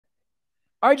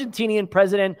Argentinian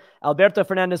President Alberto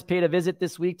Fernández paid a visit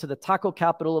this week to the taco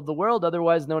capital of the world,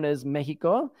 otherwise known as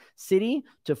Mexico City,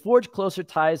 to forge closer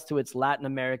ties to its Latin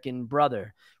American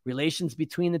brother. Relations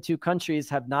between the two countries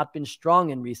have not been strong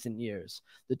in recent years.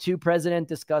 The two presidents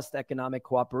discussed economic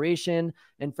cooperation,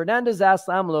 and Fernández asked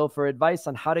AMLO for advice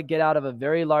on how to get out of a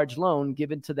very large loan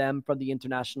given to them from the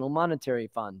International Monetary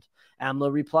Fund.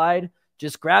 AMLO replied,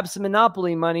 "Just grab some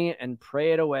monopoly money and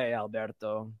pray it away,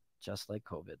 Alberto," just like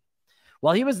COVID.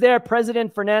 While he was there,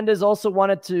 President Fernández also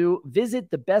wanted to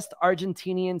visit the best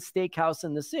Argentinian steakhouse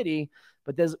in the city,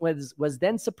 but was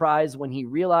then surprised when he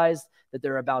realized that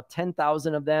there are about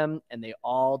 10,000 of them and they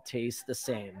all taste the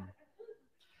same.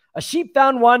 A sheep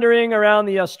found wandering around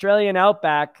the Australian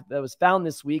outback that was found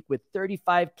this week with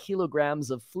 35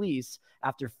 kilograms of fleece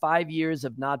after 5 years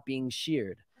of not being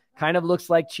sheared. Kind of looks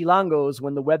like Chilangos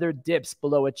when the weather dips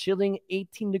below a chilling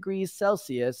 18 degrees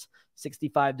Celsius,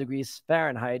 65 degrees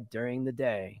Fahrenheit during the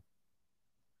day.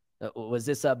 Was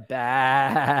this a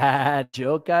bad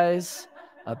joke, guys?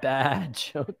 A bad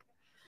joke?